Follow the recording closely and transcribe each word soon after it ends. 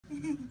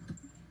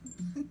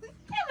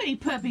How many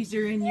puppies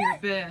are in your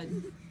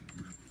bed?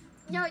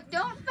 No,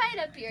 don't fight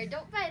up here.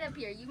 Don't fight up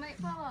here. You might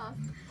fall off.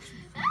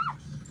 Ah!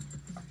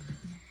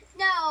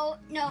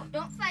 No,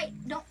 don't fight.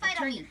 Don't fight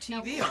on me. Turn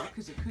your TV off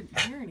because it couldn't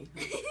hear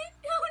anything.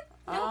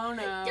 Oh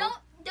no.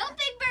 Don't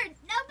Big Bird.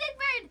 No Big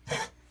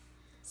Bird.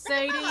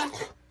 Sadie,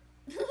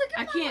 Look at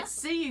I Mama. can't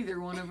see either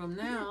one of them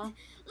now.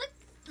 Look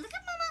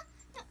at Mama.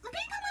 No, look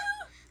at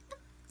Mama.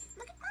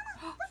 Look at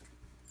Mama.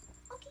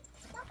 Look. Okay,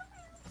 walk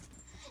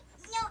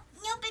around.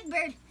 No Big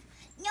Bird.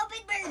 No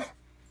Big Bird.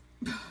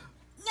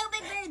 No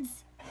Big Birds.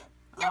 No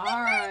Big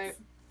All right. Birds.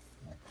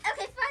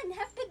 Okay, fine.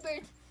 Have Big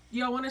Bird.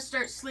 Y'all want to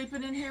start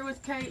sleeping in here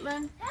with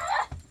Caitlin?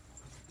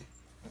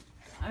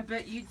 I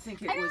bet you'd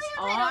think it I really was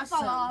hope they don't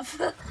fall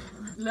awesome.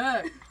 off.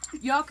 Look,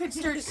 y'all could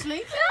start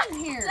sleeping in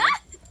here.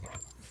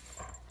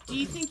 Do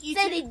you think you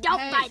Sadie,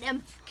 don't bite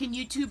him. Can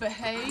you two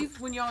behave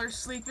when y'all are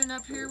sleeping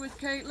up here with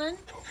Caitlin?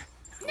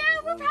 No,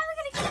 we're probably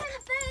gonna get him in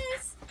the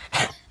face.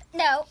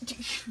 No.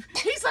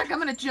 He's like, I'm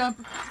gonna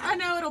jump. I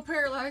know it'll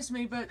paralyze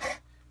me, but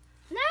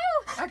No.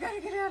 I gotta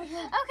get out of here.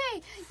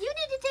 Okay, you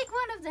need to take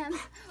one of them,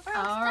 or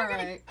else All they're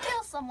right. gonna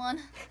kill someone.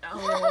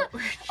 Oh.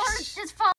 Or just fall.